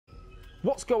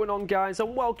What's going on, guys,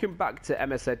 and welcome back to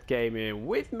mszgaming.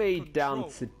 With me, Dan.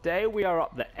 Today we are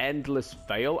at the Endless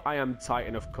Veil. I am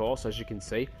Titan, of course, as you can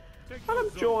see. And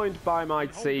I'm joined by my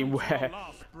team where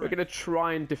we're going to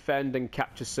try and defend and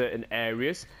capture certain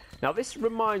areas. Now, this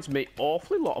reminds me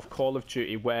awfully lot of Call of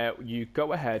Duty, where you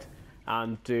go ahead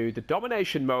and do the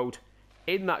domination mode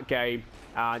in that game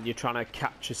and you're trying to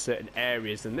capture certain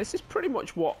areas. And this is pretty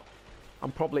much what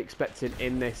I'm probably expecting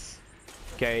in this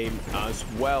game as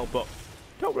well, but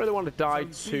don't really want to die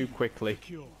too quickly.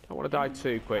 Don't want to die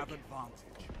too quick.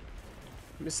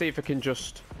 Let me see if I can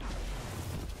just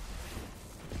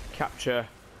capture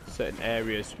certain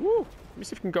areas. Woo! Let me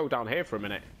see if I can go down here for a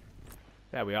minute.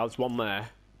 There we are. There's one there.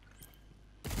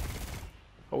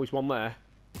 Always one there.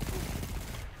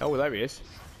 Oh, there he is.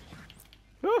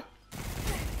 Ah.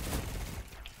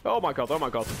 Oh my god, oh my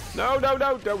god. No, no,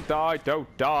 no, don't die,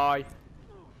 don't die.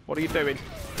 What are you doing?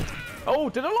 Oh,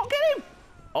 did I not get him?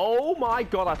 Oh my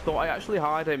god, I thought I actually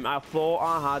had him. I thought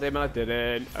I had him and I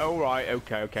didn't. Oh right,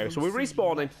 okay, okay. So we're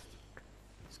respawning.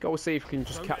 Let's go and see if we can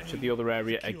just capture the other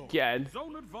area again.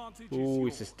 Ooh,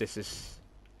 this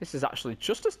is actually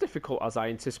just as difficult as I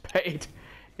anticipated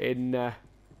in as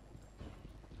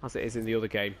it is in the other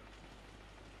game.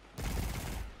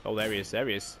 Oh, there he is, there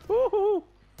he is. Woohoo!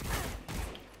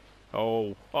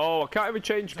 Oh, I can't even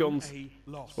change guns.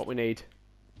 That's what we need.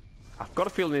 I've got a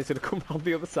feeling he's going to come around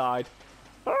the other side.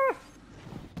 Ah.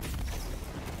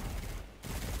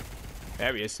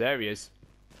 There he is, there he is.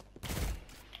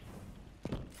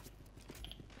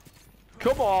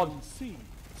 Come on!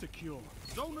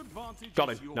 Got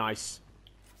him, nice.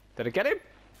 Did I get him?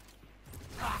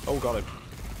 Oh, got him.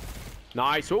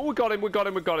 Nice, oh, we got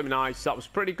him, nice. That was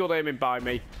pretty good aiming by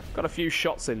me. Got a few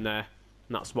shots in there,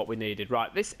 and that's what we needed.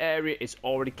 Right, this area is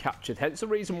already captured, hence the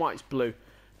reason why it's blue.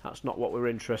 That's not what we're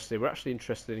interested in. We're actually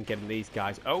interested in getting these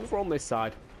guys over on this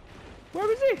side.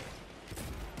 Where is he?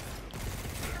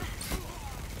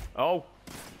 Oh.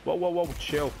 Whoa, whoa, whoa,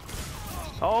 chill.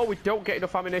 Oh, we don't get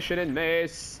enough ammunition in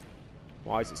this.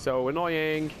 Why is it so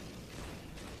annoying?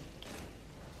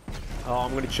 Oh,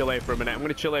 I'm going to chill here for a minute.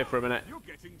 You're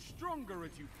getting stronger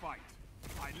as you fight.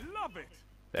 I love it.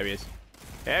 There he is.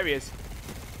 There he is.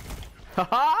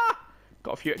 Haha!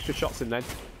 Got a few extra shots in then.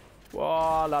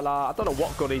 Whoa, la la. I don't know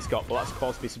what gun he's got, but that's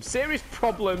caused me some serious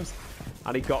problems.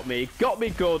 And he got me. He got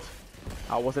me good.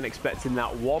 I wasn't expecting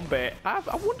that one bit. I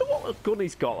wonder what gun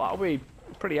he's got. That'll be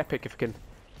pretty epic if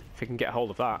I can get a hold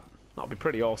of that. That'll be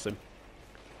pretty awesome.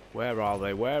 Where are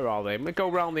they? Where are they? I'm going to go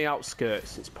around the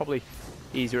outskirts. It's probably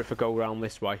easier if I go around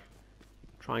this way.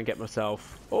 Try and get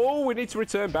myself... Oh, we need to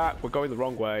return back. We're going the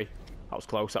wrong way. That was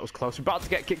close. That was close. We're about to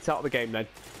get kicked out of the game then.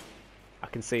 I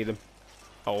can see them.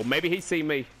 Oh, maybe he's seen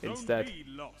me instead.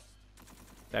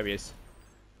 There he is.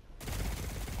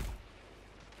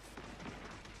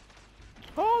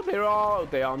 Oh,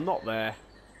 they are not there.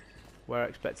 Where I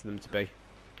expected them to be.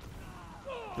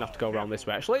 I'm gonna have to go around this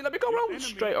way. Actually, let me go around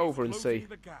straight over and see.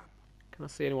 Can I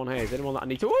see anyone here? Is anyone that I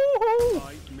need to... Ooh!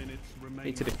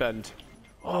 Need to defend.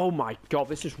 Oh my god,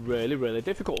 this is really, really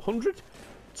difficult. 100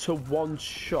 to 1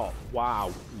 shot.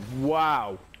 Wow.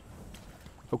 Wow.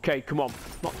 Okay, come on.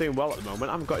 Not doing well at the moment.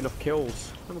 I haven't got enough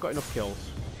kills.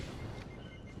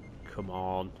 Come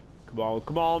on. Come on,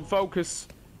 come on. Focus.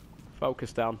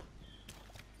 Focus down.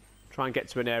 Try and get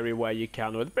to an area where you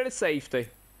can with a bit of safety.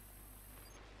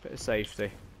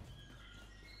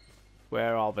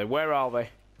 Where are they? Where are they?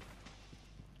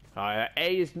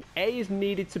 A is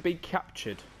needed to be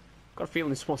captured. Got a feeling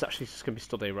this one's actually just going to be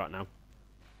stood here right now.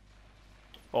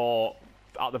 Or,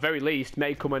 at the very least,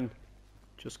 may come and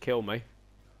just kill me.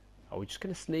 Oh, we're just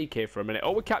going to sneak here for a minute.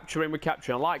 Oh, we're capturing.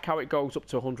 I like how it goes up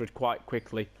to 100 quite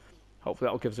quickly. Hopefully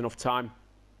that'll give us enough time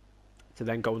to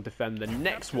then go and defend the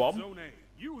next one. Zone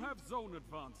A. You have zone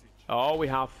advantage. Oh, we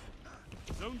have.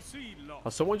 Zone C lost.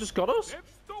 Has someone just got us?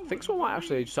 I think someone might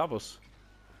actually just have us.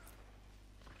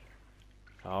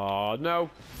 Oh, no.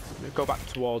 Let me go back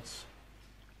towards...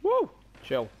 Woo!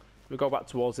 Chill. Let me go back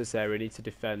towards this area. Need to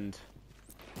defend.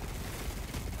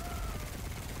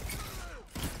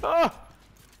 Ah!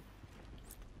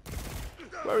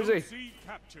 Where is he?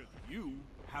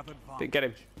 Didn't get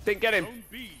him. Didn't get him.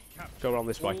 Go around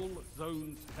this way. All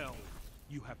zones held.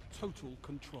 You have total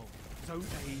control. Zone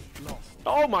A lost.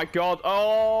 Oh my god.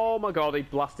 Oh my god. He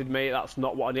blasted me. That's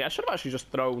not what I need. I should have actually just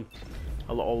thrown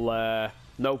a little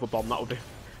Nova bomb. That would be.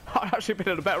 That would actually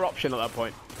been a better option at that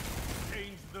point.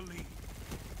 Change the lead.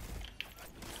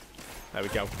 There we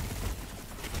go.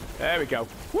 There we go.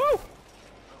 Woo!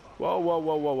 Whoa, whoa,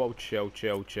 whoa, whoa, whoa. Chill,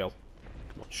 chill, chill.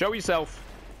 Come on. Show yourself.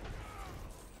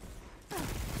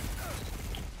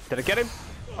 Did I get him?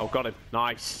 Oh, got him.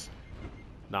 Nice.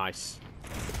 Nice.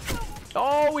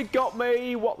 Oh, he got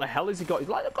me. What the hell has he got? He's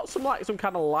like, got some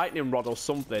kind of lightning rod or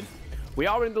something. We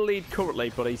are in the lead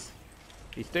currently, but he's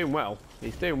doing well.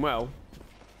 He's doing well.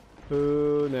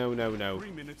 Oh, no.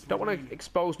 Don't want to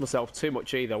expose myself too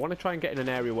much either. I want to try and get in an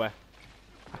area where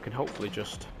I can hopefully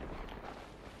just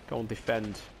go and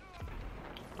defend.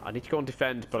 I need to go and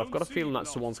defend, but I've got a feeling that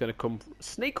someone's going to come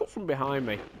sneak up from behind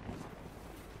me.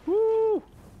 Woo!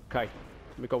 Okay,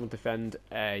 let me go and defend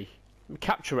A. Let me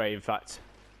capture A, in fact.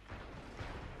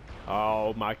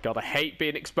 Oh my god, I hate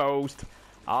being exposed.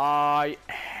 I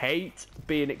hate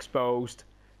being exposed.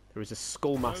 There is a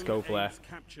skull mask over there.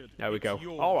 There we go.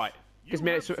 Alright. Gives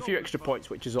me a few extra points,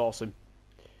 which is awesome.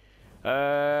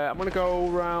 I'm going to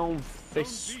go around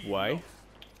this way.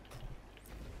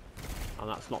 And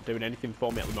that's not doing anything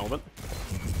for me at the moment.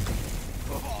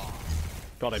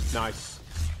 Got him. Nice.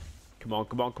 Come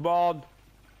on.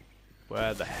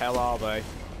 Where the hell are they?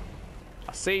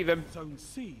 I see them. I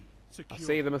see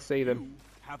them.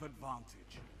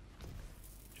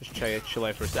 Just chill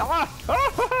out for a second.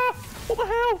 What the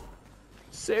hell?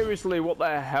 Seriously, what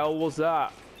the hell was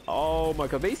that? Oh my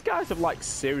god, these guys have like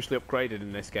seriously upgraded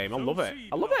in this game. I love it.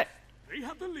 They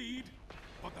have the lead,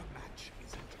 but the match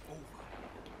isn't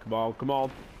over. Come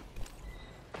on.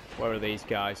 Where are these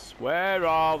guys? Where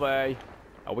are they?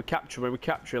 Oh, we're capturing.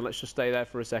 Let's just stay there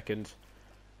for a second.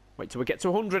 Wait till we get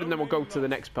to 100 and then we'll go to the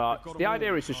next part. The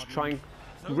idea is just try and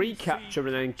recapture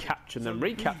and then capture and then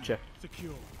recapture.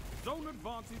 Secure. Zone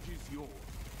advantage is yours.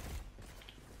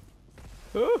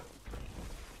 Oh.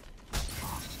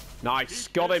 Nice,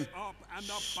 got him.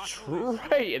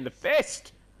 Straight in the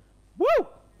fist. Woo!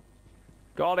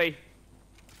 Got him.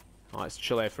 Oh, let's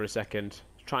chill here for a second.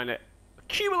 Trying to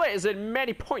accumulate as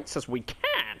many points as we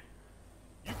can.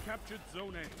 You captured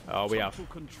zone A. Oh, we have.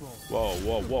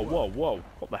 Whoa.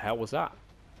 What the hell was that?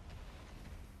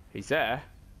 He's there.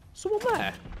 Someone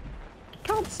there.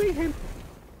 Can't see him.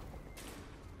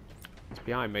 He's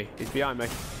behind me.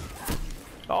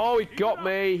 Oh, he got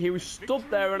me. He was stood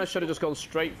there and I should have just gone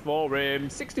straight for him.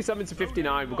 67 to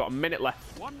 59. We've got a minute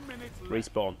left. 1 minute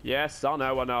left. Respawn. Yes, I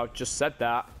know. Just said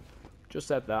that.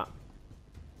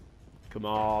 Come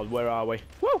on, where are we?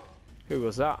 Woo! Who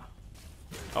was that?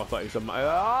 Oh, I thought it was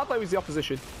I thought it was the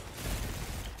opposition.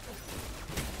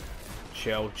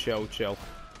 Chill.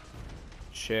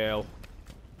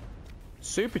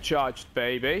 Supercharged,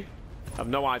 baby. I have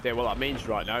no idea what that means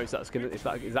right now. Is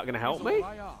that gonna help me?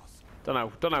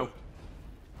 Don't know.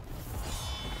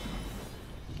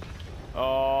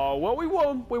 Oh, well, we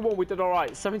won. We did all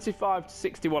right. 75 to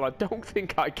 61. I don't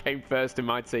think I came first in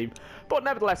my team. But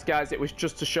nevertheless, guys, it was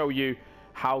just to show you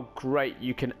how great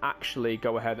you can actually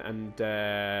go ahead and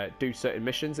do certain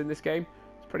missions in this game.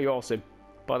 It's pretty awesome.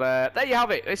 But there you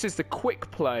have it. This is the quick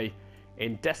play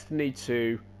in Destiny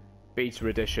 2 Beta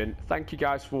Edition. Thank you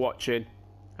guys for watching.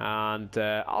 And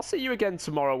I'll see you again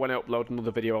tomorrow when I upload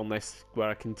another video on this, where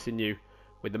I continue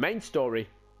with the main story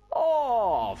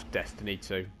of Destiny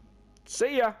 2.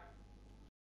 See ya!